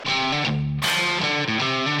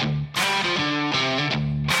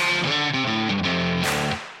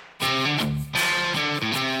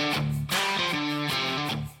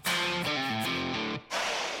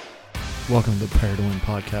Welcome to the Prepare to Win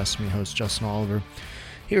podcast. I'm your host, Justin Oliver,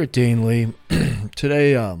 here at Dane Lee.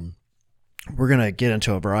 Today, we're going to get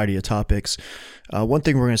into a variety of topics. One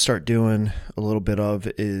thing we're going to start doing a little bit of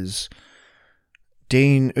is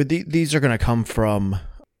these are going to come from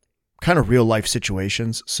kind of real life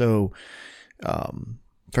situations. So,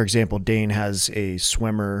 for example, Dane has a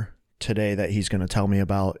swimmer today that he's going to tell me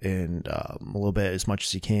about in a little bit, as much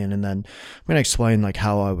as he can. And then I'm going to explain like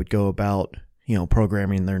how I would go about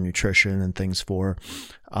programming their nutrition and things for,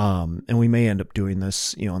 and we may end up doing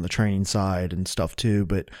this, on the training side and stuff too.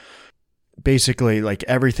 But basically, like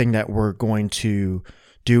everything that we're going to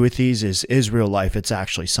do with these is real life. It's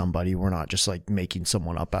actually somebody. We're not just like making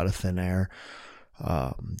someone up out of thin air.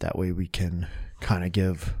 That way we can kind of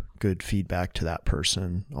give good feedback to that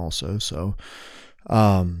person also. So,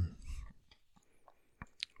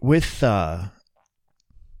 with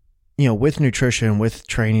nutrition, with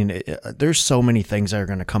training, there's so many things that are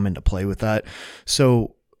going to come into play with that.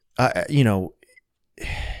 So, it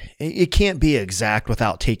can't be exact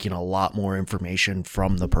without taking a lot more information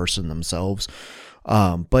from the person themselves.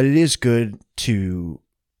 But it is good to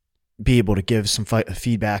be able to give some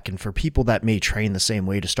feedback, and for people that may train the same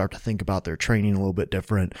way to start to think about their training a little bit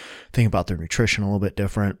different, think about their nutrition a little bit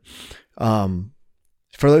different. For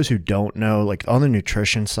those who don't know, like on the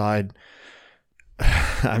nutrition side,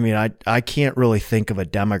 I mean, I can't really think of a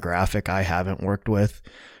demographic I haven't worked with.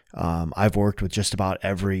 I've worked with just about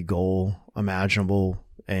every goal imaginable,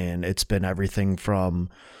 and it's been everything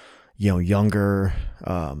from, younger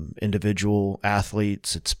individual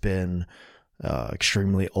athletes. It's been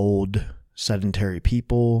extremely old sedentary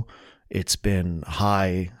people. It's been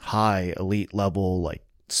high elite level, like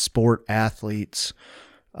sport athletes.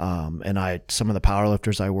 And some of the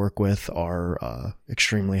powerlifters I work with are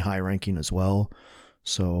extremely high ranking as well.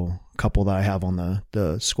 So a couple that I have on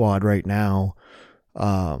the squad right now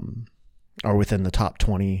are within the top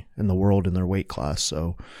 20 in the world in their weight class.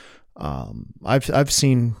 So I've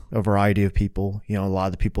seen a variety of people. A lot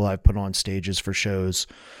of the people I've put on stages for shows,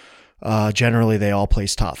 generally they all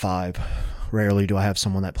place top 5. Rarely do I have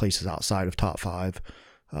someone that places outside of top 5.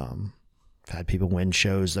 I've had people win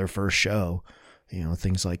shows their first show.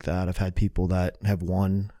 Things like that. I've had people that have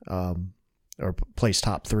won or placed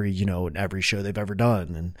top 3, in every show they've ever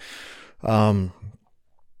done. And,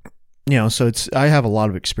 so I have a lot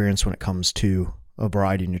of experience when it comes to a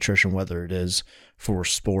variety of nutrition, whether it is for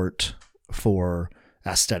sport, for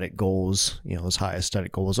aesthetic goals, those high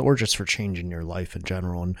aesthetic goals, or just for changing your life in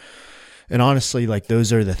general. And honestly, like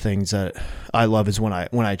those are the things that I love, is when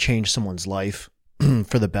I change someone's life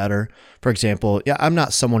for the better. For example, I'm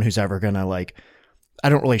not someone who's ever going to I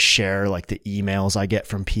don't really share like the emails I get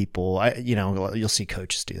from people. You'll see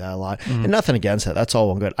coaches do that a lot, and nothing against that. That's all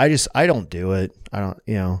well good. I don't do it. I don't,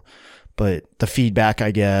 but the feedback I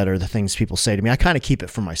get or the things people say to me, I kind of keep it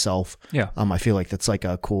for myself. Yeah. I feel like that's like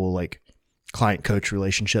a cool, like client coach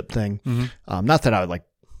relationship thing. Mm-hmm. Not that I would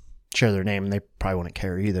share their name, and they probably wouldn't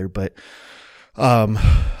care either, but, I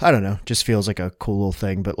don't know, just feels like a cool little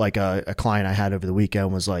thing. But like a client I had over the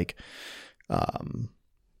weekend was like,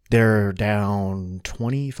 they're down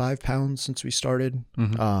 25 pounds since we started,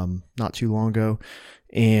 not too long ago.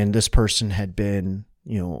 And this person had been,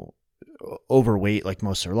 overweight like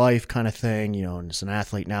most of their life kind of thing, and is an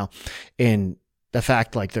athlete now. And the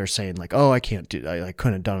fact they're saying oh, I can't do that. I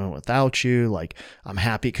couldn't have done it without you. Like I'm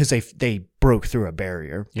happy because they broke through a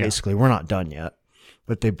barrier. Yeah. Basically, we're not done yet,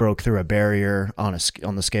 but they broke through a barrier on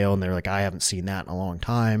the scale. And they're like, I haven't seen that in a long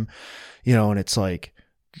time, and it's like,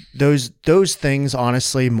 those things,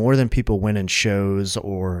 honestly, more than people winning shows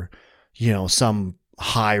or, some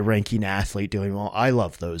high ranking athlete doing well, I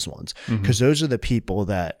love those ones, because those are the people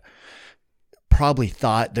that probably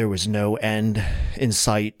thought there was no end in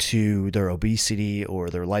sight to their obesity or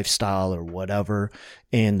their lifestyle or whatever,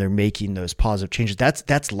 and they're making those positive changes.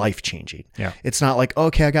 That's life changing. Yeah. It's not like,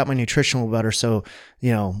 okay, I got my nutrition a little better, so,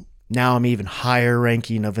 now I'm even higher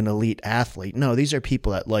ranking of an elite athlete. No, these are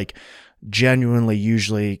people that genuinely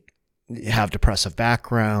usually have depressive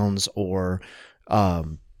backgrounds, or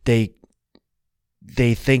they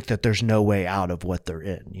think that there's no way out of what they're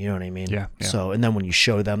in. You know what I mean? Yeah. So, and then when you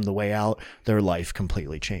show them the way out, their life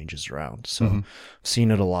completely changes around. So I've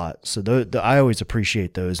seen it a lot. So I always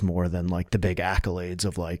appreciate those more than the big accolades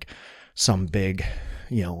of some big,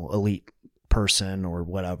 elite person or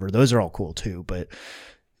whatever. Those are all cool too. But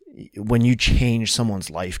when you change someone's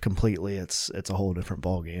life completely, it's a whole different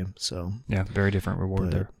ballgame. So yeah, very different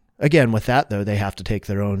reward there. Again, with that though, they have to take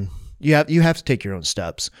their own. You have to take your own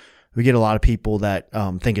steps. We get a lot of people that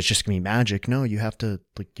think it's just gonna be magic. No, you have to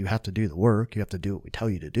do the work. You have to do what we tell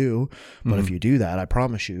you to do. But if you do that, I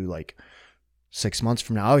promise you, 6 months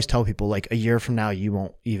from now. I always tell people, like, a year from now, you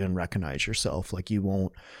won't even recognize yourself. Like, you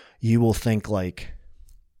will think, like,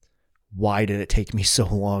 why did it take me so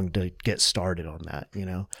long to get started on that, you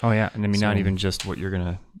know? Oh yeah. And I mean, not even just what you're going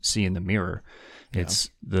to see in the mirror. It's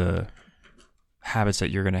the habits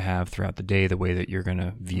that you're going to have throughout the day, the way that you're going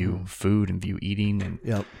to view food and view eating,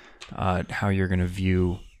 and how you're going to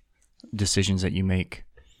view decisions that you make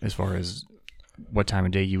as far as what time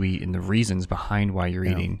of day you eat and the reasons behind why you're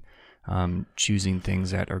eating, choosing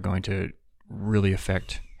things that are going to really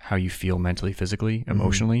affect how you feel mentally, physically,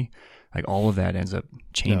 emotionally. Like, all of that ends up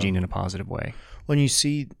changing in a positive way. When you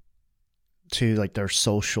see to, like, their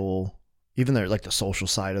social, even their, like, the social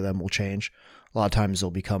side of them will change. A lot of times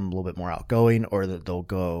they'll become a little bit more outgoing, or that they'll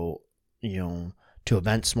go, you know, to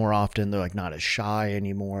events more often. They're, like, not as shy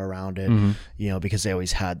anymore around it, you know, because they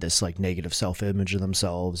always had this, like, negative self-image of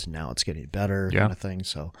themselves. And now it's getting better kind of thing.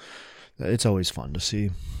 So it's always fun to see.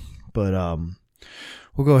 But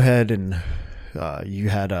we'll go ahead and you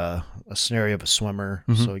had a scenario of a swimmer.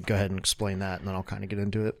 So go ahead and explain that, and then I'll kind of get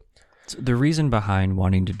into it. So the reason behind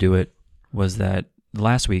wanting to do it was that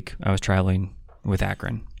last week I was traveling with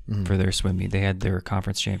Akron for their swim meet. They had their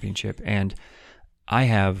conference championship, and I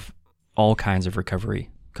have all kinds of recovery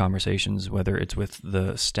conversations, whether it's with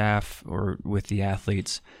the staff or with the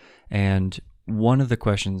athletes. And one of the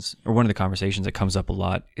questions, or one of the conversations that comes up a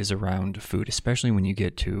lot, is around food, especially when you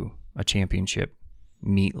get to a championship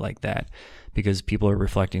meet like that, because people are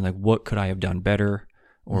reflecting, like, what could I have done better,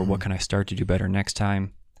 or what can I start to do better next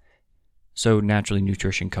time? So naturally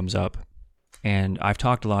nutrition comes up, and I've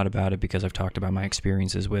talked a lot about it because I've talked about my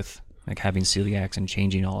experiences with, like, having celiacs and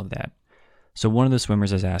changing all of that. So one of the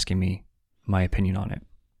swimmers is asking me my opinion on it,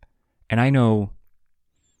 and I know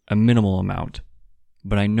a minimal amount,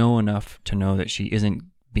 but I know enough to know that she isn't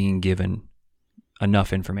being given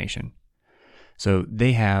enough information. So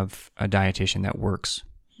they have a dietitian that works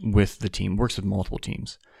with the team, works with multiple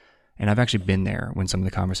teams. And I've actually been there when some of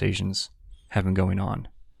the conversations have been going on.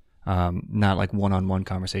 Not like one-on-one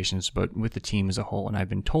conversations, but with the team as a whole. And I've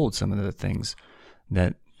been told some of the things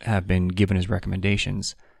that have been given as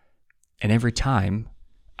recommendations. And every time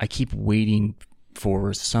I keep waiting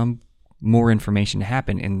for some more information to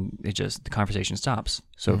happen, and the conversation stops.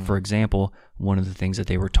 So for example, one of the things that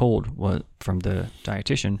they were told was from the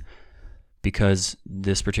dietitian, because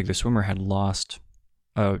this particular swimmer had lost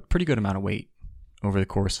a pretty good amount of weight over the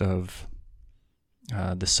course of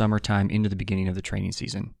the summertime into the beginning of the training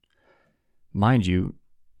season. Mind you,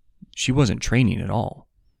 she wasn't training at all.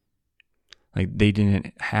 Like, they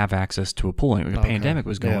didn't have access to a pool. And the pandemic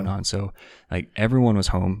was going on. So, like, everyone was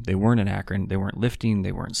home. They weren't in Akron. They weren't lifting.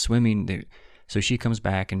 They weren't swimming. So she comes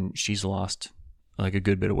back and she's lost, like, a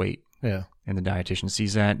good bit of weight. Yeah. And the dietitian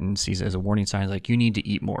sees that and sees it as a warning sign, like, you need to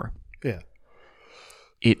eat more. Yeah.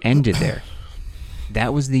 It ended there.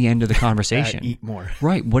 That was the end of the conversation. Eat more.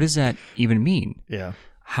 Right. What does that even mean? Yeah.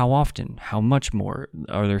 How often? How much more?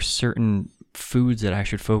 Are there certain foods that I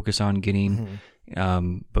should focus on getting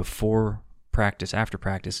before practice, after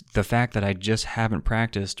practice? The fact that I just haven't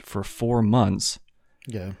practiced for 4 months,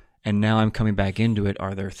 and now I'm coming back into it,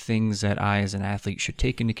 are there things that I as an athlete should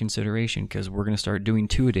take into consideration? Because we're going to start doing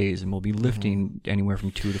 2-a-days, and we'll be lifting anywhere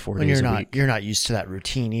from 2 to 4 days a week. You're not used to that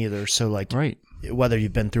routine either. So, like, whether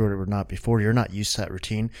you've been through it or not before, you're not used to that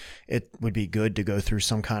routine. It would be good to go through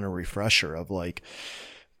some kind of refresher of, like,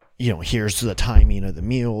 you know, here's the timing of the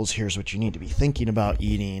meals. Here's what you need to be thinking about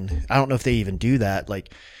eating. I don't know if they even do that.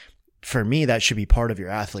 Like, for me, that should be part of your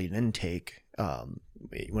athlete intake.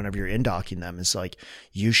 Whenever you're indocking them, is like,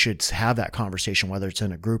 you should have that conversation, whether it's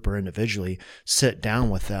in a group or individually, sit down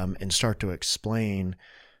with them and start to explain,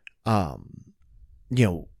 you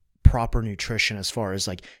know, proper nutrition as far as,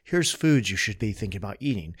 like, here's foods you should be thinking about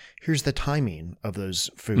eating. Here's the timing of those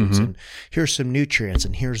foods, and here's some nutrients,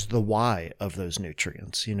 and here's the why of those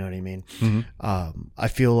nutrients. You know what I mean? I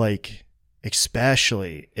feel like,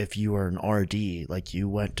 especially if you are an RD, like, you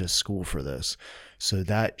went to school for this, so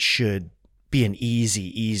that should be an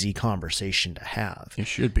easy conversation to have. It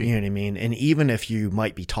should be. You know what I mean? And even if you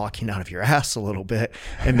might be talking out of your ass a little bit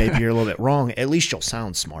and maybe you're a little bit wrong, at least you'll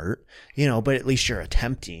sound smart, you know, but at least you're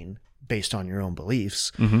attempting, based on your own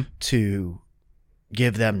beliefs, to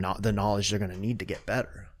give them the knowledge they're going to need to get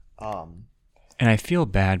better. And I feel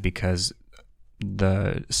bad because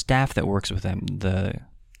the staff that works with them, the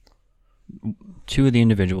two of the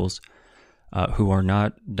individuals who are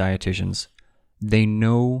not dietitians, they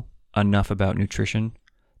know enough about nutrition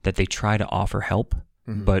that they try to offer help,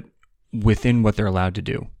 but within what they're allowed to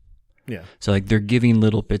do. Yeah. So, like, they're giving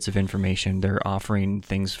little bits of information. They're offering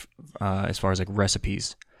things as far as, like,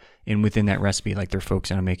 recipes. And within that recipe, like, they're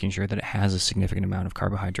focusing on making sure that it has a significant amount of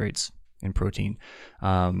carbohydrates and protein.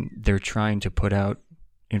 They're trying to put out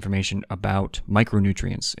information about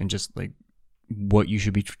micronutrients and just like what you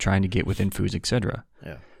should be trying to get within foods, etc.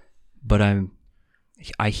 Yeah. But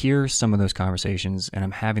I hear some of those conversations, and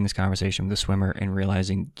I'm having this conversation with the swimmer and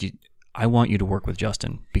realizing I want you to work with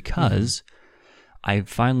Justin because I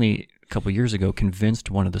finally, a couple of years ago, convinced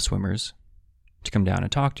one of the swimmers to come down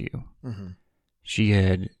and talk to you. Mm-hmm. She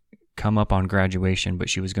had come up on graduation, but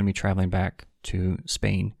she was going to be traveling back to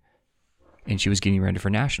Spain, and she was getting ready for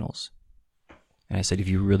nationals. And I said, if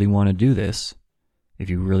you really want to do this, if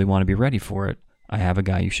you really want to be ready for it, I have a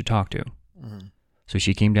guy you should talk to. Mm-hmm. So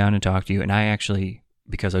she came down and talked to you, and I actually,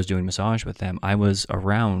 because I was doing massage with them, I was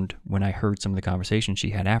around when I heard some of the conversations she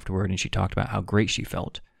had afterward, and she talked about how great she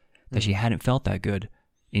felt, that she hadn't felt that good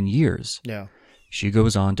in years. Yeah. She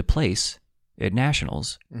goes on to place at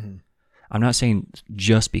nationals. Mm-hmm. I'm not saying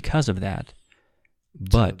just because of that,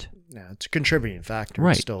 but... Yeah, it's a contributing factor.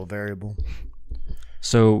 Right. It's still a variable.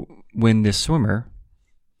 So when this swimmer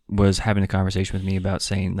was having a conversation with me about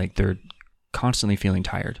saying like they're constantly feeling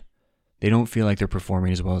tired, they don't feel like they're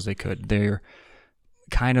performing as well as they could. They're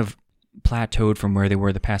kind of plateaued from where they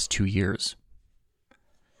were the past 2 years.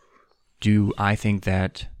 Do I think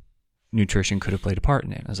that nutrition could have played a part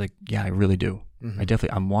in it? I was like, yeah, I really do. Mm-hmm.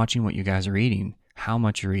 I'm watching what you guys are eating, how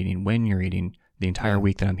much you're eating, when you're eating, the entire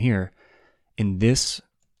week that I'm here. And this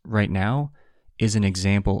right now is an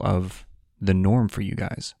example of the norm for you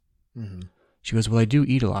guys. Mm-hmm. She goes, well, I do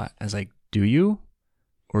eat a lot. I was like, do you?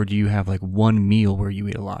 Or do you have like one meal where you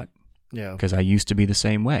eat a lot? Yeah. Because I used to be the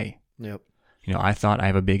same way. Yep. You know, I thought I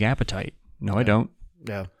have a big appetite. No, I don't.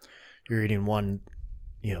 Yeah. You're eating one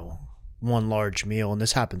large meal. And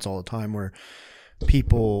this happens all the time where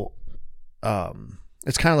people,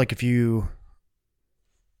 it's kind of like if you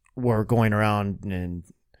were going around and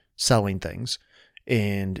selling things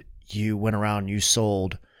and you went around and you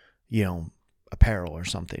sold, apparel or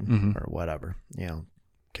something or whatever,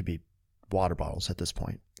 could be water bottles at this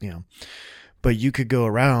point, but you could go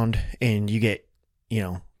around and you get,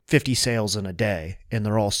 50 sales in a day and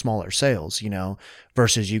they're all smaller sales,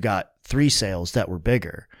 versus you got 3 sales that were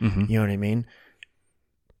bigger. Mm-hmm. You know what I mean?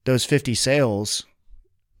 Those 50 sales,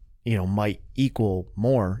 might equal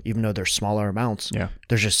more, even though they're smaller amounts. Yeah.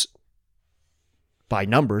 There's just by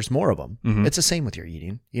numbers, more of them. Mm-hmm. It's the same with your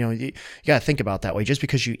eating. You got to think about it that way. Just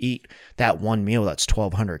because you eat that one meal that's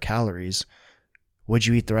 1,200 calories, would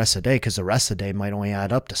you eat the rest of the day? Because the rest of the day might only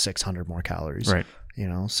add up to 600 more calories. Right.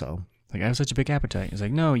 So. Like, I have such a big appetite. It's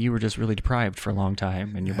like, no, you were just really deprived for a long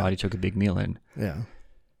time and your body took a big meal in. Yeah.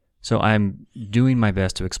 So I'm doing my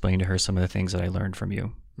best to explain to her some of the things that I learned from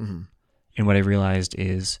you. Mm-hmm. And what I realized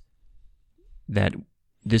is that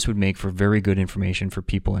this would make for very good information for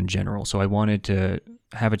people in general. So I wanted to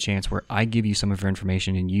have a chance where I give you some of your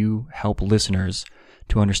information and you help listeners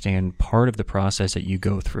to understand part of the process that you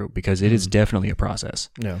go through, because it is definitely a process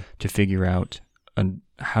to figure out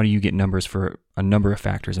how do you get numbers for a number of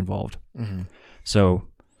factors involved. Mm-hmm. So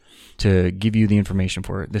to give you the information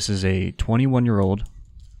for it, this is a 21-year-old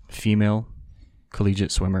female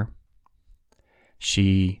collegiate swimmer.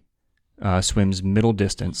 She swims middle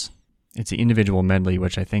distance. It's the individual medley,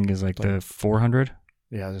 which I think is like the 400.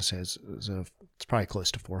 Yeah, I was going to say it's probably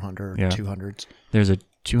close to 400 or 200s. There's a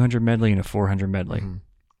 200 medley and a 400 medley. Mm-hmm.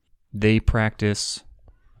 They practice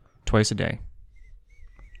twice a day.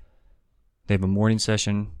 They have a morning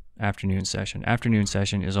session, afternoon session. Afternoon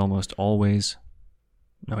session is almost always,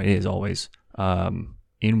 no, it is always,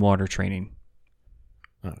 in water training.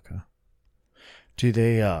 Okay. Do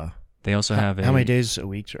they... they also have how many days a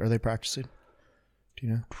week are they practicing? Do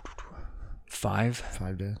you know? 5.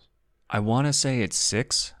 5 days. I want to say it's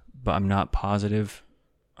 6, but I'm not positive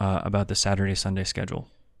about the Saturday-Sunday schedule.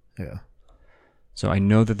 Yeah. So I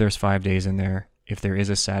know that there's 5 days in there. If there is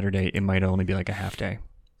a Saturday, it might only be like a half day.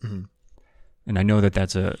 Mm-hmm. And I know that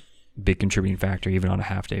that's a big contributing factor, even on a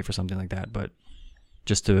half day for something like that, but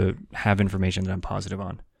just to have information that I'm positive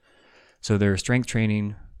on. So they're strength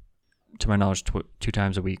training, to my knowledge, 2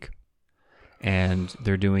 times a week. And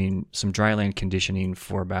they're doing some dry land conditioning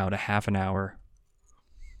for about a half an hour,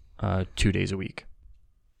 2 days a week.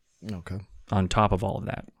 Okay. On top of all of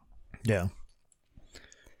that. Yeah.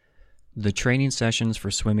 The training sessions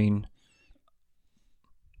for swimming,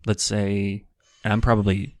 let's say, and I'm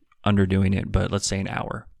probably underdoing it, but let's say an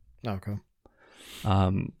hour. Okay.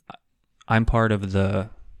 I'm part of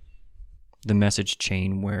the message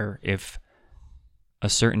chain where if a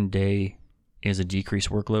certain day is a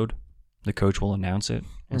decreased workload, the coach will announce it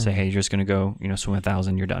and say, hey, you're just going to go, swim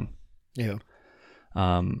 1,000, you're done. Yeah.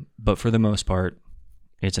 But for the most part,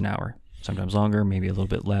 it's an hour. Sometimes longer, maybe a little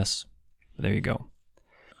bit less. But there you go.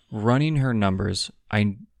 Running her numbers,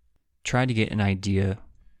 tried to get an idea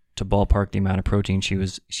to ballpark the amount of protein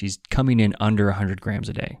she's coming in under 100 grams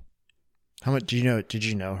a day. How much did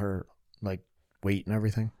you know her like weight and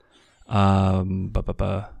everything?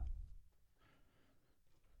 Roundabout.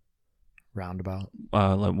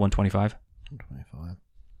 Like 125. 125.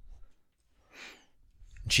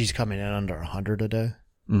 She's coming in under 100 a day.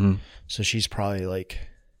 Mm-hmm. So she's probably like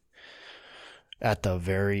at the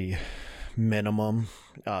very minimum.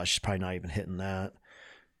 She's probably not even hitting that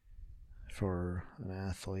for an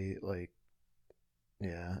athlete. Like,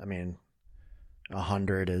 yeah, I mean,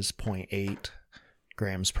 100 is 0.8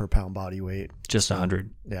 grams per pound body weight. Just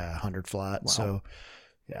 100. Yeah, 100 flat. Wow. So,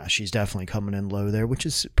 yeah, she's definitely coming in low there, which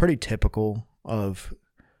is pretty typical of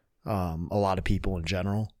a lot of people in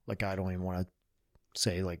general. Like, I don't even want to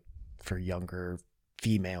say like for younger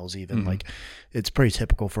females even. Mm-hmm. Like, it's pretty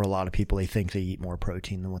typical for a lot of people. They think they eat more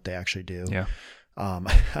protein than what they actually do. Yeah.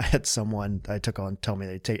 I had someone I took on tell me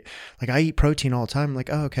they take, like, I eat protein all the time. I'm like,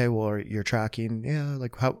 oh, okay, well, you're tracking. Yeah.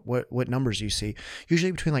 Like, what numbers do you see?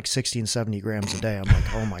 Usually between like 60 and 70 grams a day. I'm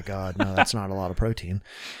like, oh my God, no, that's not a lot of protein.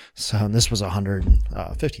 So, and this was a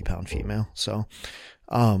 150 pound female. So,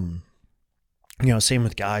 same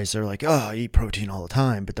with guys. They're like, oh, I eat protein all the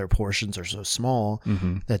time, but their portions are so small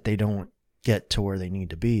Mm-hmm. that they don't get to where they need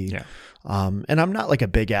to be. Yeah. And I'm not like a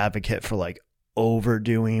big advocate for like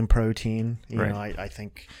overdoing protein. You Right. know, I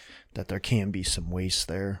think that there can be some waste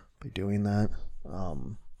there by doing that.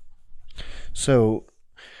 So,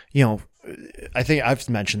 I think I've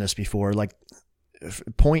mentioned this before, like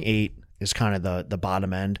 0.8 is kind of the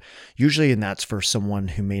bottom end usually. And that's for someone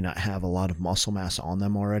who may not have a lot of muscle mass on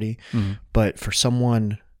them already. Mm-hmm. But for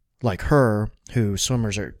someone like her, who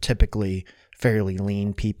swimmers are typically fairly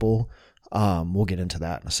lean people, we'll get into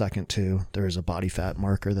that in a second too. There is a body fat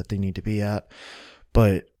marker that they need to be at.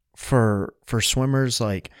 But for swimmers,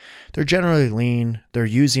 like, they're generally lean. They're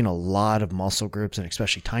using a lot of muscle groups, and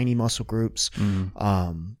especially tiny muscle groups.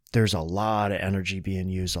 Mm-hmm. There's a lot of energy being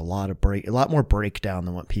used, a lot more breakdown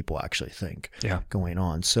than what people actually think going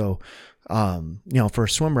on. So, for a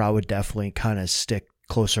swimmer, I would definitely kind of stick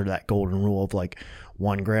closer to that golden rule of like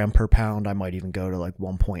 1 gram per pound. I might even go to like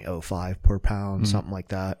 1.05 per pound, something like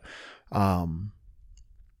that.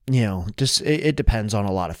 Just it depends on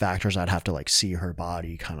a lot of factors. I'd have to like see her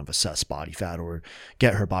body, kind of assess body fat, or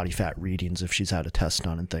get her body fat readings if she's had a test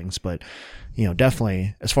done and things. But,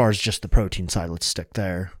 definitely as far as just the protein side, let's stick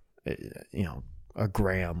there. 1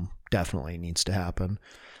 gram definitely needs to happen.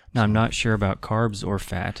 Now, I'm not sure about carbs or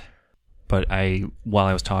fat, but while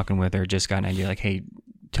I was talking with her, just got an idea like, hey,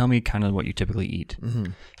 tell me kind of what you typically eat.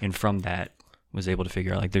 Mm-hmm. And from that, was able to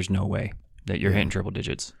figure out like there's no way that you're hitting triple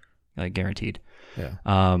digits, like guaranteed.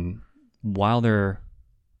 Yeah. While they're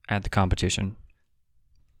at the competition,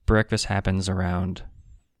 breakfast happens around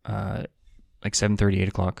like 7:30, 8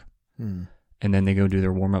 o'clock. Mm. And then they go do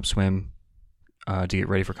their warm-up swim to get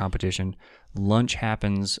ready for competition. Lunch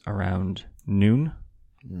happens around noon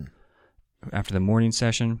after the morning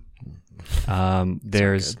session.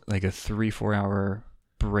 There's like a 3-4 hour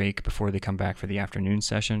break before they come back for the afternoon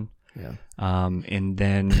session. Yeah. And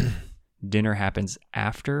then dinner happens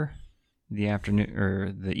after the afternoon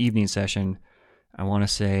or the evening session. I want to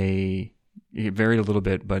say it varied a little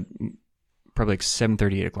bit, but probably like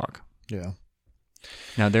 7:30, 8 o'clock. Yeah.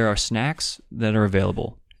 Now there are snacks that are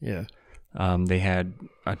available. Yeah. They had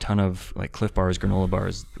a ton of like Cliff Bars, granola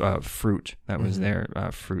bars, fruit that was there,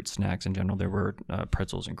 fruit snacks in general. There were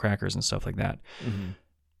pretzels and crackers and stuff like that. Mm-hmm.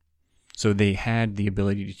 So they had the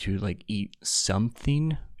ability to like eat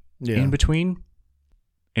something in between.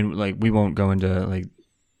 And like we won't go into like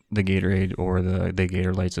the Gatorade or the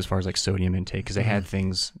Gator Lights as far as like sodium intake, because they had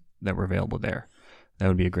things that were available there. That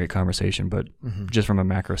would be a great conversation, but just from a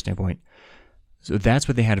macro standpoint. So that's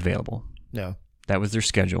what they had available. Yeah. That was their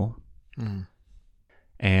schedule. Mm-hmm.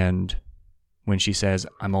 And when she says,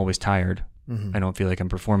 I'm always tired, I don't feel like I'm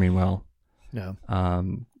performing well. No.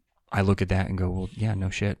 I look at that and go, well, yeah, no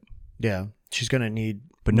shit. Yeah. She's going to need,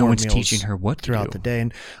 but no one's teaching her what to throughout do the day.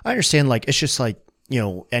 And I understand, like, it's just like,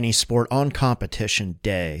 any sport on competition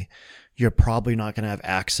day, you're probably not going to have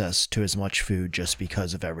access to as much food just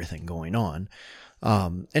because of everything going on.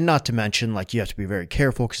 And not to mention, like, you have to be very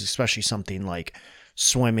careful, because especially something like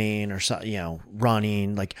swimming or,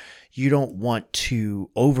 running, like, you don't want to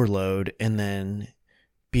overload and then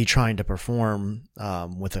be trying to perform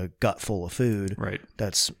with a gut full of food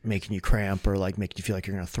that's making you cramp or like making you feel like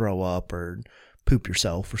you're going to throw up or poop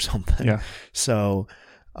yourself or something. Yeah. So,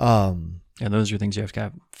 yeah, those are things you have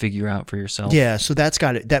to figure out for yourself. Yeah, so that's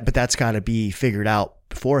got to be figured out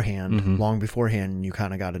beforehand, long beforehand. And you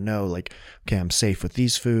kind of got to know, like, okay, I'm safe with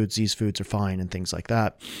these foods are fine, and things like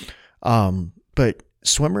that. But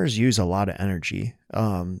swimmers use a lot of energy.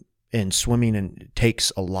 And swimming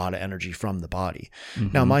takes a lot of energy from the body.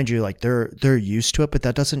 Mm-hmm. Now, mind you, like they're used to it, but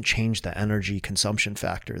that doesn't change the energy consumption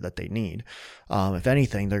factor that they need. If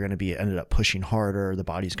anything, they're going to be ended up pushing harder. The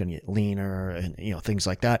body's going to get leaner, and things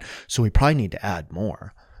like that. So we probably need to add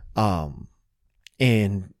more.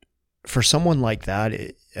 And for someone like that,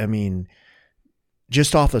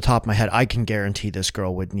 just off the top of my head, I can guarantee this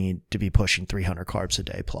girl would need to be pushing 300 carbs a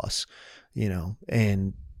day plus.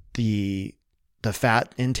 And the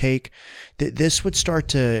fat intake, this would start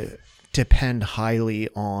to depend highly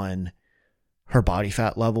on her body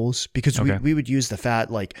fat levels, because we would use the fat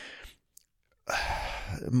like,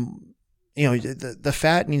 the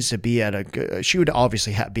fat needs to be at she would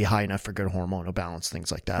obviously be high enough for good hormonal balance,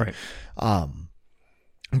 things like that. Right.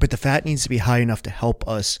 But the fat needs to be high enough to help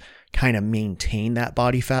us kind of maintain that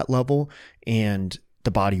body fat level and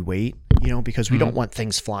the body weight, because we don't want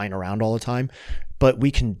things flying around all the time. But we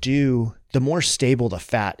can the more stable the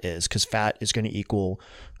fat is, because fat is going to equal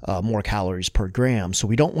more calories per gram. So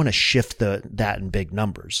we don't want to shift that in big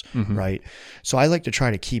numbers, right? So I like to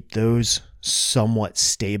try to keep those somewhat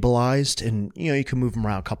stabilized, and you can move them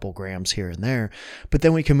around a couple grams here and there, but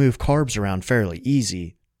then we can move carbs around fairly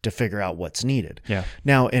easy to figure out what's needed. Yeah.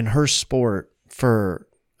 Now in her sport,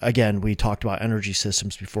 again, we talked about energy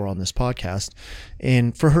systems before on this podcast,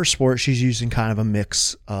 and for her sport, she's using kind of a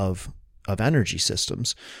mix of energy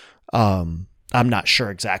systems. I'm not sure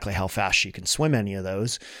exactly how fast she can swim any of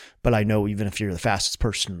those, but I know even if you're the fastest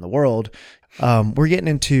person in the world, we're getting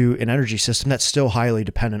into an energy system that's still highly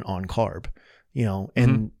dependent on carb,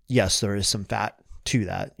 and yes, there is some fat to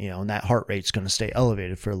that, and that heart rate's going to stay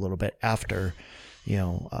elevated for a little bit after,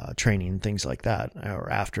 training and things like that, or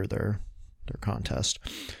after their contest.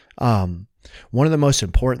 One of the most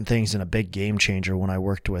important things and a big game changer when I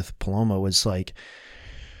worked with Paloma was like,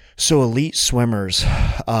 so elite swimmers,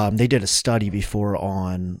 they did a study before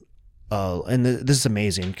on, and this is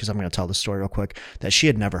amazing because I'm going to tell the story real quick, that she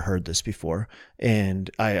had never heard this before.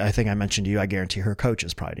 And I think I mentioned to you, I guarantee her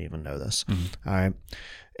coaches probably didn't even know this. All right.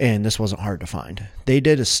 And this wasn't hard to find. They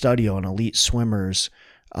did a study on elite swimmers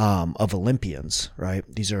of Olympians, right?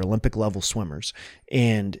 These are Olympic level swimmers.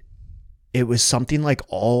 And it was something like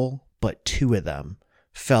all but 2 of them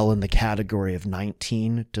fell in the category of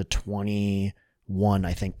 19 to 21,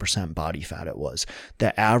 I think, % body fat it was.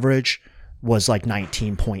 The average was like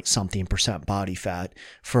 19 point something % body fat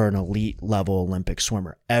for an elite level Olympic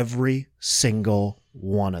swimmer. Every single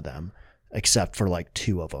one of them, except for like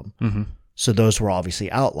 2 of them. So those were obviously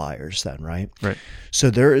outliers then, right? Right. So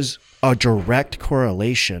there is a direct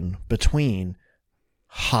correlation between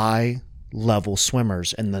high level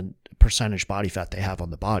swimmers and the percentage body fat they have on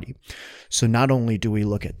the body. So not only do we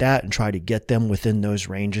look at that and try to get them within those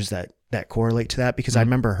ranges that correlate to that, because I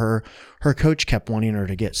remember her coach kept wanting her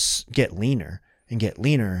to get leaner and get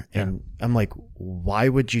leaner. And I'm like, why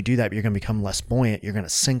would you do that? You're going to become less buoyant. You're going to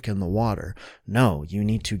sink in the water. No, you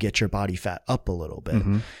need to get your body fat up a little bit.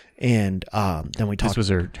 And then we talked. This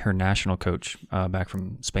was her national coach back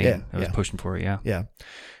from Spain. I was pushing for it. Yeah.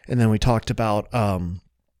 And then we talked about,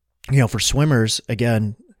 for swimmers,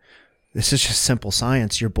 again, this is just simple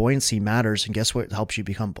science. Your buoyancy matters. And guess what helps you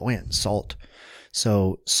become buoyant? Salt.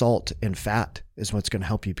 So salt and fat is what's going to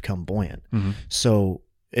help you become buoyant. So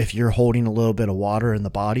if you're holding a little bit of water in the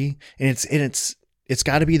body, and it's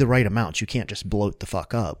got to be the right amount. You can't just bloat the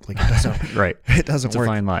fuck up. Like it doesn't. Right. It doesn't work. It's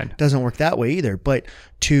a fine line. It doesn't work that way either. But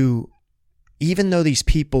even though these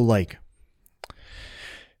people, like,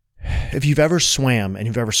 if you've ever swam and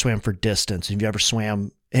you've ever swam for distance, and you've ever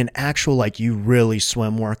swam an actual, like, you really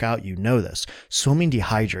swim workout, this. Swimming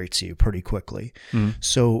dehydrates you pretty quickly.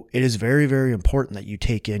 So it is very, very important that you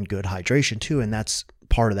take in good hydration too. And that's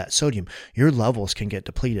part of that sodium. Your levels can get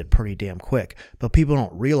depleted pretty damn quick, but people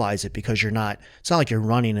don't realize it because it's not like you're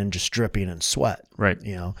running and just dripping in sweat. Right.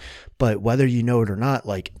 But whether you know it or not,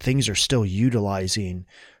 like, things are still utilizing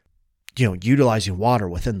water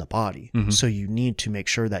within the body. So you need to make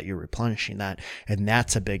sure that you're replenishing that. And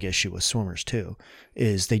that's a big issue with swimmers too,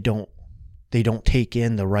 is they don't take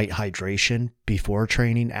in the right hydration before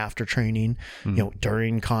training, after training,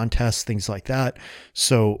 during contests, things like that.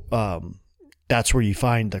 So, that's where you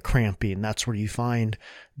find the cramping. That's where you find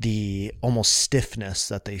the almost stiffness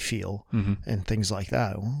that they feel and things like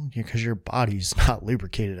that. Well, because your body's not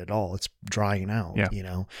lubricated at all. It's drying out,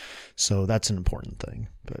 So that's an important thing.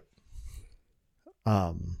 But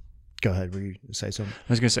go ahead. Were you going to say something?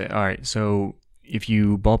 I was going to say, all right, so if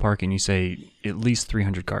you ballpark and you say at least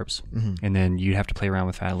 300 carbs, and then you have to play around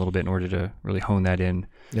with fat a little bit in order to really hone that in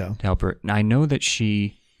to help her. Now, I know that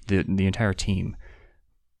the entire team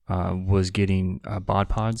was getting bod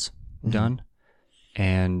pods done,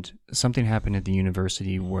 and something happened at the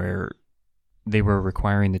university where they were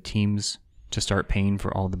requiring the teams to start paying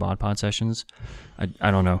for all the bod pod sessions.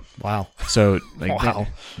 I don't know. Wow. So like Wow.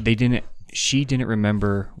 she didn't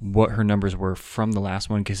remember what her numbers were from the last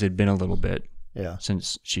one because it had been a little bit Yeah.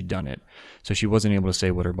 since she'd done it. So she wasn't able to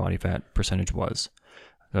say what her body fat percentage was.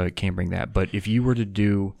 So it can't bring that. But if you were to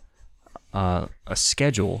do a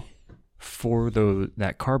schedule for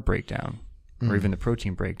that carb breakdown or even the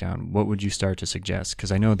protein breakdown, what would you start to suggest?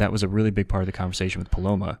 Because I know that was a really big part of the conversation with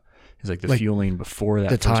Paloma, is like the fueling before that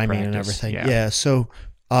The first timing practice. and everything. Yeah. So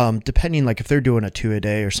depending, like if they're doing a 2 a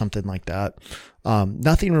day or something like that,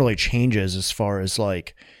 nothing really changes as far as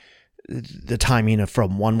like the timing of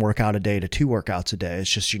from 1 workout a day to 2 workouts a day. It's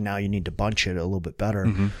just now you need to bunch it a little bit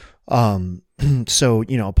better. So,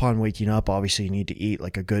 upon waking up, obviously you need to eat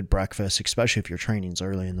like a good breakfast, especially if your training's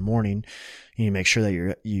early in the morning. You need to make sure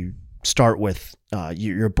that you start with,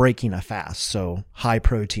 you're breaking a fast. So high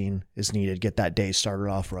protein is needed. Get that day started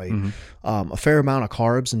off right. A fair amount of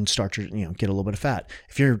carbs and start to, get a little bit of fat.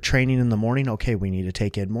 If you're training in the morning, okay, we need to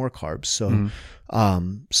take in more carbs. So,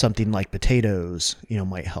 something like potatoes,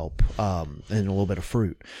 might help, and a little bit of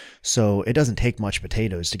fruit. So it doesn't take much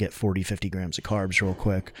potatoes to get 40, 50 grams of carbs real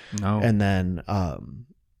quick. No. And then,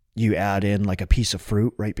 you add in like a piece of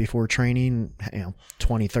fruit right before training,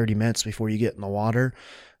 20, 30 minutes before you get in the water,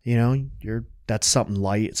 that's something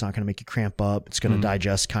light. It's not going to make you cramp up. It's going to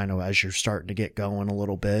digest kind of as you're starting to get going a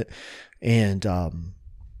little bit. And,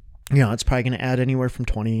 it's probably going to add anywhere from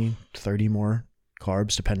 20 to 30 more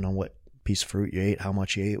carbs, depending on what piece of fruit you ate, how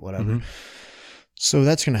much you ate, whatever. So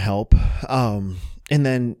that's going to help. And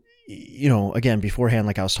then, again, beforehand,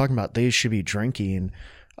 like I was talking about, they should be drinking,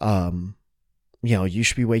 you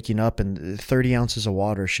should be waking up and 30 ounces of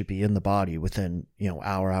water should be in the body within,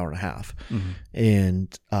 hour and a half.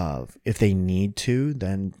 And if they need to,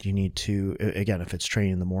 then you need to, again, if it's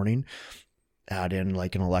training in the morning, add in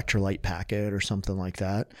like an electrolyte packet or something like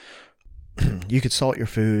that. You could salt your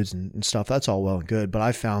foods and stuff. That's all well and good. But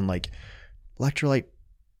I found like electrolyte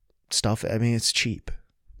stuff, it's cheap.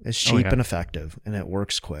 It's cheap and effective and it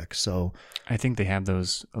works quick. So I think they have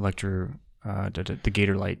those the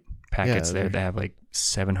Gatorlyte packets there that have like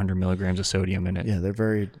 700 milligrams of sodium in it. Yeah,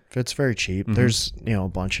 it's very cheap. There's, a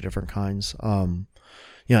bunch of different kinds.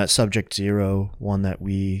 That Subject Zero one that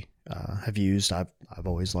we have used, I've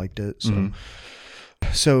always liked it.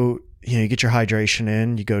 So you get your hydration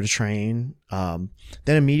in, you go to train. Then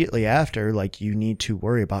immediately after, like you need to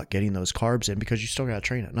worry about getting those carbs in because you still got to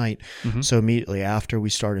train at night. So immediately after we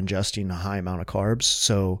start ingesting a high amount of carbs.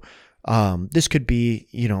 So this could be,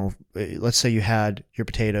 let's say you had your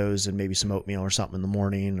potatoes and maybe some oatmeal or something in the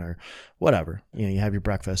morning or whatever, you have your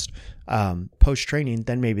breakfast, post training,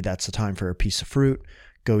 then maybe that's the time for a piece of fruit,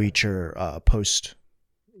 go eat your, post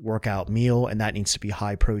workout meal. And that needs to be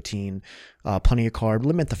high protein, plenty of carb,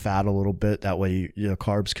 limit the fat a little bit. That way your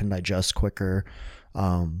carbs can digest quicker.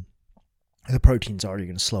 The protein's already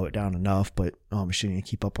going to slow it down enough, but obviously you need to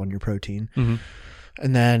keep up on your protein.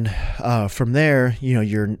 And then from there,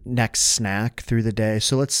 your next snack through the day.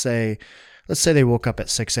 So let's say they woke up at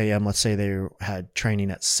 6 a.m. Let's say they had training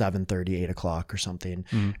at 7:30, 8 o'clock or something.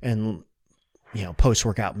 And,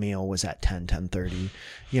 post-workout meal was at 10:30,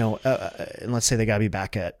 and let's say they got to be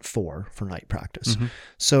back at 4 for night practice.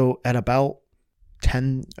 So at about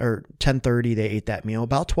 10 or 10:30, they ate that meal.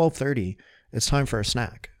 About 12:30, it's time for a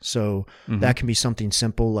snack. So that can be something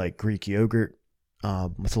simple like Greek yogurt,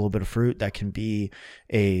 with a little bit of fruit. That can be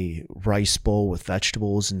a rice bowl with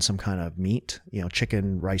vegetables and some kind of meat,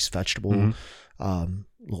 chicken, rice, vegetable,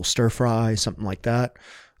 little stir fry, something like that.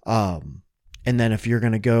 And then if you're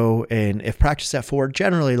going to go and if practice at 4,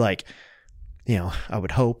 generally like, I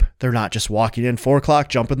would hope they're not just walking in 4 o'clock,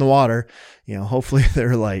 jump in the water, hopefully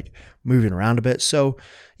they're like moving around a bit. So,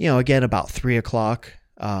 again, about 3 o'clock.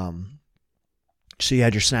 So you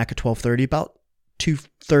had your snack at 12:30, about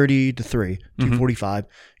 2:30 to 3, 2:45,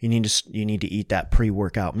 you need to eat that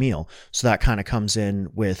pre-workout meal. So that kind of comes in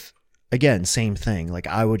with, again, same thing. Like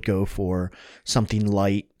I would go for something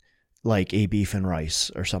light, like a beef and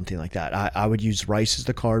rice or something like that. I would use rice as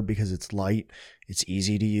the carb because it's light, it's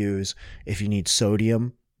easy to use. If you need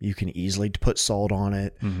sodium, you can easily put salt on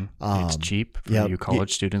it. It's cheap for you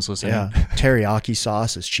college students listening. Yeah, teriyaki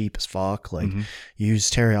sauce is cheap as fuck. Like use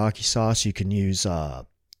teriyaki sauce. You can use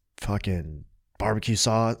fucking barbecue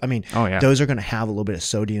sauce. Those are going to have a little bit of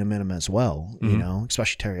sodium in them as well,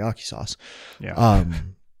 especially teriyaki sauce.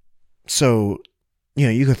 So,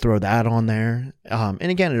 you could throw that on there. And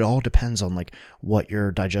again, it all depends on like what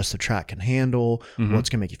your digestive tract can handle, what's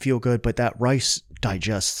going to make you feel good. But that rice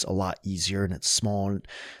digests a lot easier and it's small.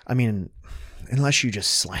 unless you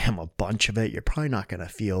just slam a bunch of it, you're probably not going to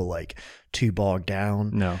feel like too bogged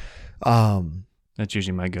down. No. That's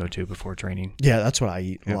usually my go-to before training. Yeah, that's what I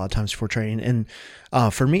eat a lot of times before training.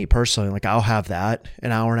 And for me personally, like I'll have that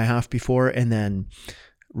an hour and a half before, and then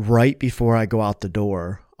right before I go out the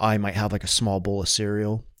door, I might have like a small bowl of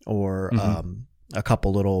cereal or a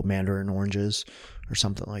couple little mandarin oranges or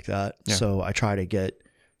something like that. Yeah. So I try to get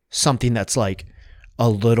something that's like a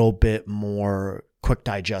little bit more quick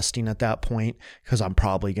digesting at that point, because I'm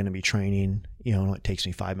probably going to be training, it takes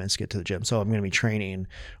me 5 minutes to get to the gym. So I'm going to be training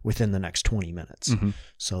within the next 20 minutes.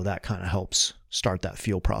 So that kind of helps start that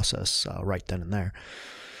fuel process right then and there.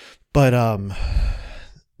 But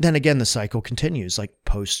then again, the cycle continues. Like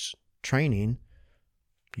post training,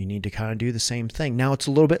 you need to kind of do the same thing. Now it's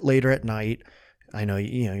a little bit later at night. I know,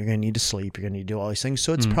 you're going to need to sleep. You're going to need to do all these things.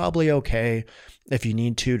 So it's probably okay if you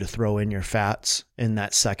need to throw in your fats in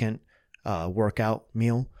that second workout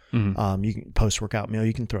meal. You can post-workout meal,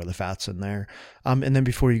 you can throw the fats in there. And then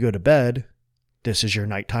before you go to bed, this is your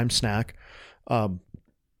nighttime snack.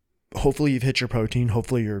 Hopefully you've hit your protein.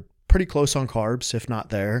 Hopefully you're pretty close on carbs, if not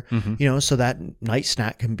there. So that night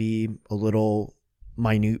snack can be a little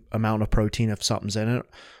minute amount of protein if something's in it.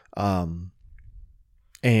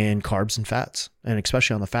 And carbs and fats, and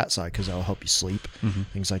especially on the fat side, because that'll help you sleep,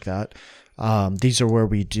 things like that. These are where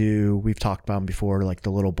we've talked about them before, like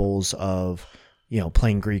the little bowls of,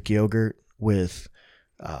 plain Greek yogurt with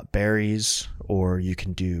berries, or you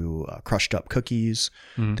can do crushed up cookies,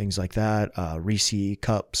 things like that. Reese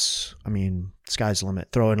cups. I mean, sky's the limit.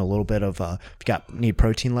 Throw in a little bit of, if you need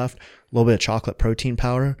protein left, a little bit of chocolate protein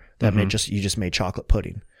powder. That you just made chocolate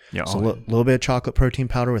pudding. Yeah, so a little bit of chocolate protein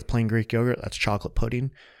powder with plain Greek yogurt, that's chocolate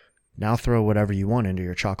pudding. Now throw whatever you want into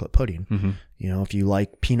your chocolate pudding. If you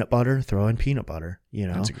like peanut butter, throw in peanut butter.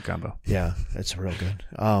 That's a good combo. Yeah, it's real good.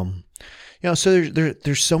 So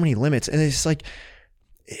there's so many limits, and it's like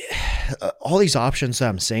all these options that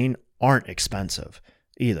I'm saying aren't expensive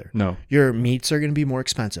either. No, your meats are going to be more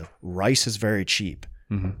expensive. Rice is very cheap.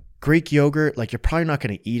 Greek yogurt, like you're probably not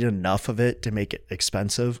going to eat enough of it to make it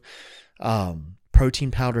expensive.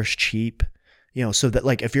 Protein powder is cheap, so that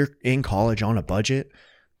like if you're in college on a budget,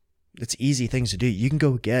 it's easy things to do. You can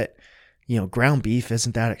go get, ground beef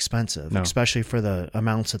isn't that expensive, especially for the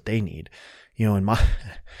amounts that they need. In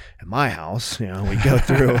my house, we go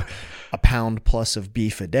through a pound plus of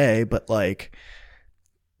beef a day, but like,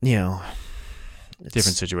 different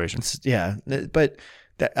situations. Yeah. But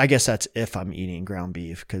I guess that's if I'm eating ground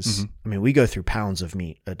beef, because we go through pounds of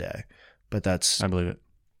meat a day, but I believe it.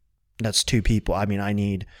 That's two people. I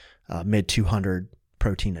need mid 200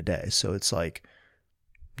 protein a day. So it's like,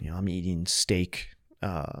 I'm eating steak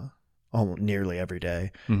almost nearly every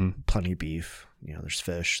day. Plenty of beef. There's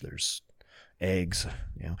fish. There's eggs.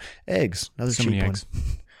 Eggs. Another so cheap many one. eggs.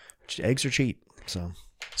 Eggs are cheap.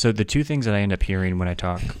 So the two things that I end up hearing when I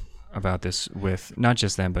talk about this with not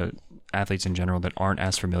just them, but athletes in general that aren't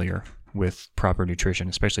as familiar with proper nutrition,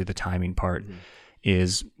 especially the timing part,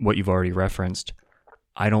 is what you've already referenced.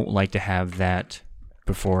 I don't like to have that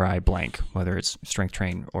before I blank, whether it's strength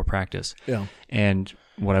train or practice. Yeah. And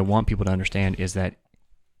what I want people to understand is that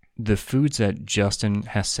the foods that Justin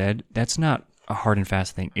has said, that's not a hard and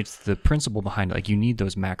fast thing. It's the principle behind it. Like you need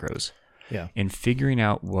those macros. Yeah. And figuring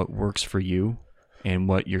out what works for you and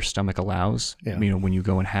what your stomach allows, when you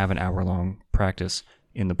go and have an hour-long practice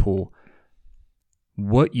in the pool,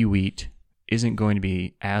 what you eat isn't going to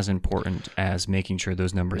be as important as making sure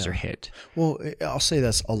those numbers are hit. Well, I'll say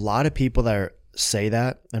this. A lot of people that say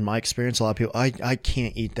that, in my experience, a lot of people, I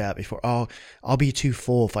can't eat that before. Oh, I'll be too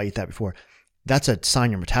full if I eat that before. That's a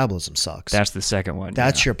sign your metabolism sucks. That's the second one.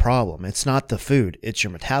 That's your problem. It's not the food. It's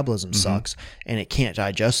your metabolism sucks, and it can't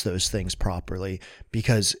digest those things properly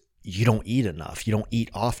because you don't eat enough. You don't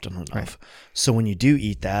eat often enough. Right. So when you do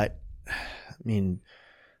eat that,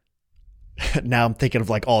 now I'm thinking of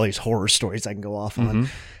like all these horror stories I can go off on.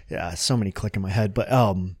 Yeah, so many click in my head. But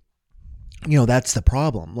that's the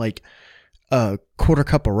problem. Like a quarter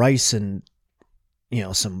cup of rice and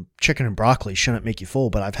some chicken and broccoli shouldn't make you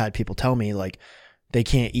full. But I've had people tell me like they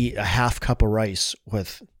can't eat a half cup of rice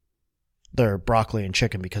with their broccoli and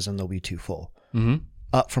chicken because then they'll be too full.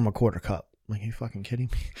 Up from a quarter cup. Like, are you fucking kidding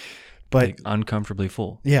me? But like uncomfortably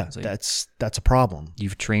full. Yeah, like, that's a problem.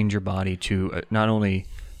 You've trained your body to not only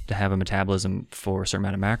to have a metabolism for a certain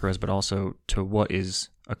amount of macros, but also to what is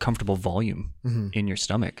a comfortable volume in your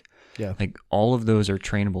stomach. Yeah. Like all of those are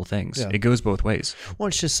trainable things. Yeah. It goes both ways. Well,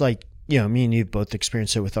 it's just like, me and you both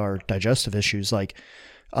experienced it with our digestive issues. Like,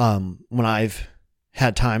 when I've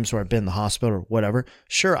had times where I've been in the hospital or whatever.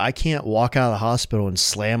 Sure, I can't walk out of the hospital and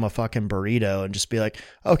slam a fucking burrito and just be like,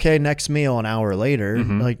 okay, next meal an hour later.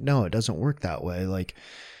 Like, no, it doesn't work that way. Like,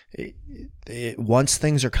 once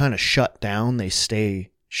things are kind of shut down, they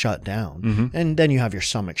stay shut down. And then you have your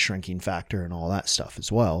stomach shrinking factor and all that stuff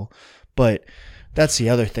as well. But that's the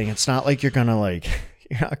other thing. It's not like you're going to like,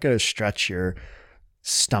 you're not going to stretch your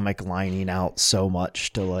stomach lining out so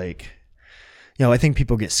much to like, you know, I think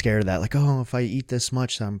people get scared of that. Like, oh, if I eat this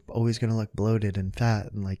much, I'm always going to look bloated and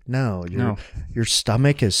fat. And like, no, your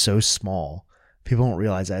stomach is so small. People don't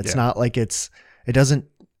realize that. It's not like it doesn't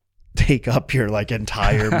take up your like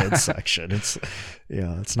entire midsection. It's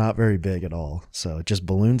not very big at all. So it just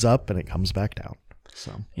balloons up and it comes back down.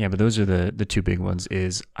 So yeah, but those are the two big ones.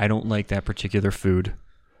 Is I don't like that particular food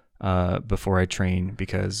before I train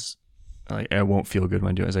because I won't feel good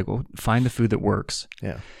when I do it. I was like, well, find the food that works.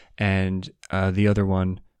 Yeah. And the other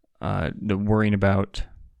one, the worrying about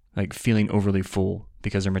like feeling overly full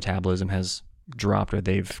because their metabolism has dropped or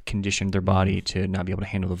they've conditioned their body to not be able to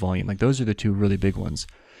handle the volume. Like those are the two really big ones.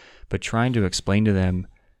 But trying to explain to them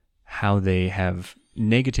how they have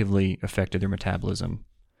negatively affected their metabolism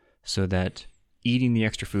so that eating the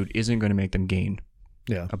extra food isn't going to make them gain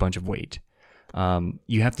a bunch of weight.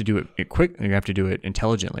 You have to do it quick. You have to do it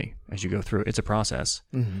intelligently as you go through. It's a process.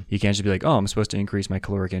 You can't just be like, oh, I'm supposed to increase my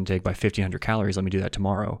caloric intake by 1,500 calories. Let me do that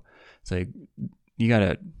tomorrow. It's like, you got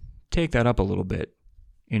to take that up a little bit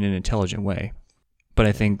in an intelligent way. But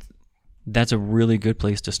I think that's a really good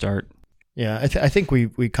place to start. Yeah. I think we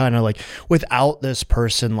kind of like, without this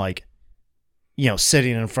person, like, you know,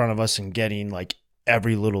 sitting in front of us and getting like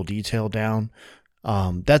every little detail down,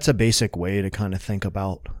 that's a basic way to kind of think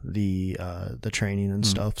about the training and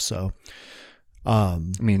stuff. So, I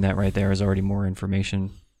mean, that right there is already more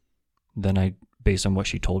information than based on what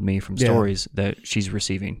she told me from stories that she's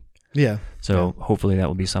receiving. Yeah. So hopefully that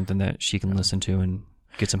will be something that she can listen to and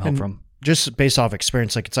get some help from. Just based off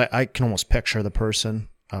experience, like I can almost picture the person,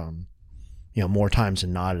 you know, more times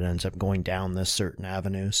than not, it ends up going down this certain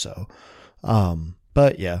avenue. So,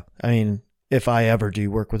 but yeah, I mean, if I ever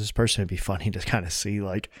do work with this person, it'd be funny to kind of see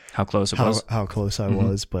like how close it was, how close I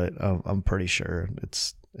was. But I'm pretty sure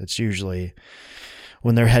it's usually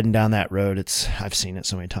when they're heading down that road. I've seen it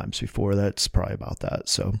so many times before. That's probably about that.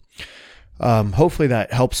 So hopefully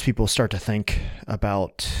that helps people start to think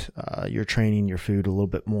about your training, your food a little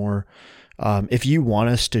bit more. If you want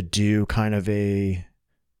us to do kind of a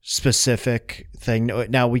specific thing,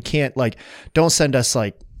 now we can't like, don't send us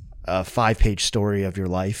like a 5-page story of your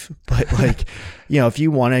life, but like, you know, if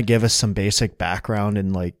you want to give us some basic background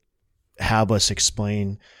and like have us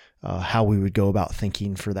explain how we would go about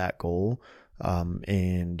thinking for that goal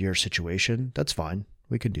and your situation, that's fine.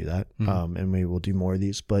 We could do that. And we will do more of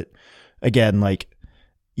these, but again, like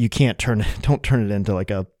you can't don't turn it into like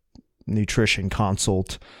a nutrition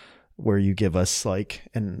consult where you give us like,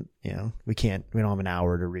 and you know, we don't have an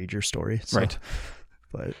hour to read your story. So, right.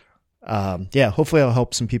 But yeah, hopefully I'll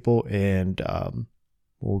help some people and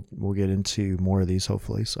we'll get into more of these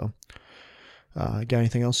hopefully. So got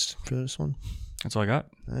anything else for this one? That's all I got.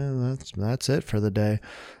 That's it for the day.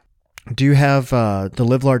 Do you have the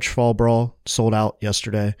Live Large Fall Brawl sold out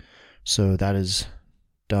yesterday? So that is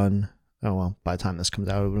done. Oh, well, by the time this comes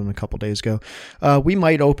out, it would have been a couple days ago. We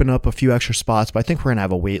might open up a few extra spots, but I think we're going to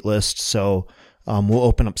have a wait list. So we'll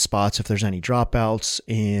open up spots if there's any dropouts,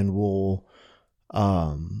 and we'll,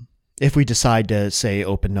 if we decide to, say,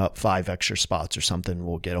 open up 5 extra spots or something,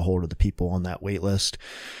 we'll get a hold of the people on that wait list.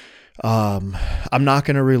 I'm not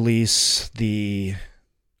going to release the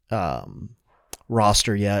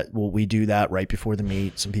roster yet. We do that right before the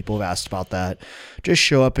meet. Some people have asked about that. Just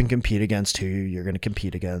show up and compete against who you're going to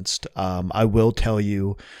compete against. I will tell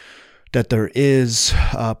you that there is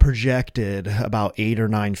projected about 8 or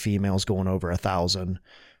 9 females going over 1,000.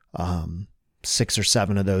 6 or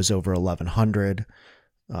 7 of those over 1,100.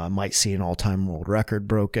 Might see an all-time world record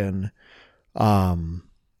broken. The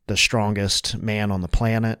strongest man on the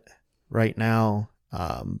planet right now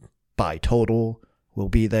by total will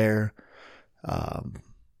be there.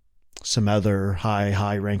 Some other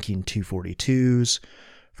high ranking 242s.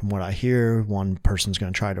 From what I hear, one person's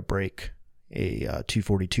going to try to break a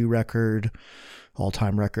 242 record,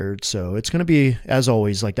 all-time record. So it's going to be, as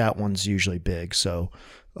always, like that one's usually big. So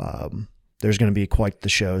there's going to be quite the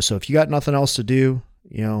show. So if you got nothing else to do,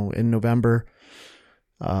 you know, in November,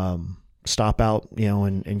 stop out, you know,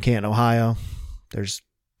 in Canton, Ohio. There's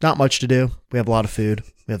not much to do. We have a lot of food.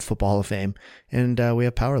 We have the Football Hall of Fame, and we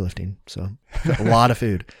have powerlifting. So a lot of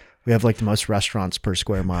food. We have like the most restaurants per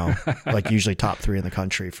square mile, like usually top 3 in the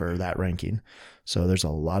country for that ranking. So there's a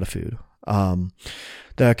lot of food.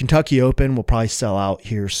 The Kentucky Open will probably sell out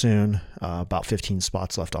here soon. About 15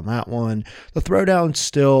 spots left on that one. The Throwdown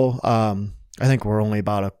still, I think we're only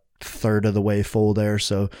about a third of the way full there.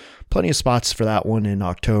 So plenty of spots for that one in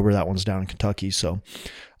October. That one's down in Kentucky. So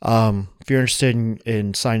if you're interested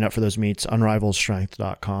in signing up for those meets,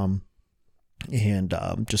 unrivalstrength.com, and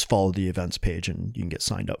just follow the events page and you can get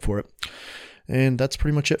signed up for it. And that's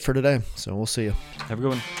pretty much it for today. So we'll see you. Have a good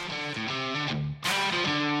one.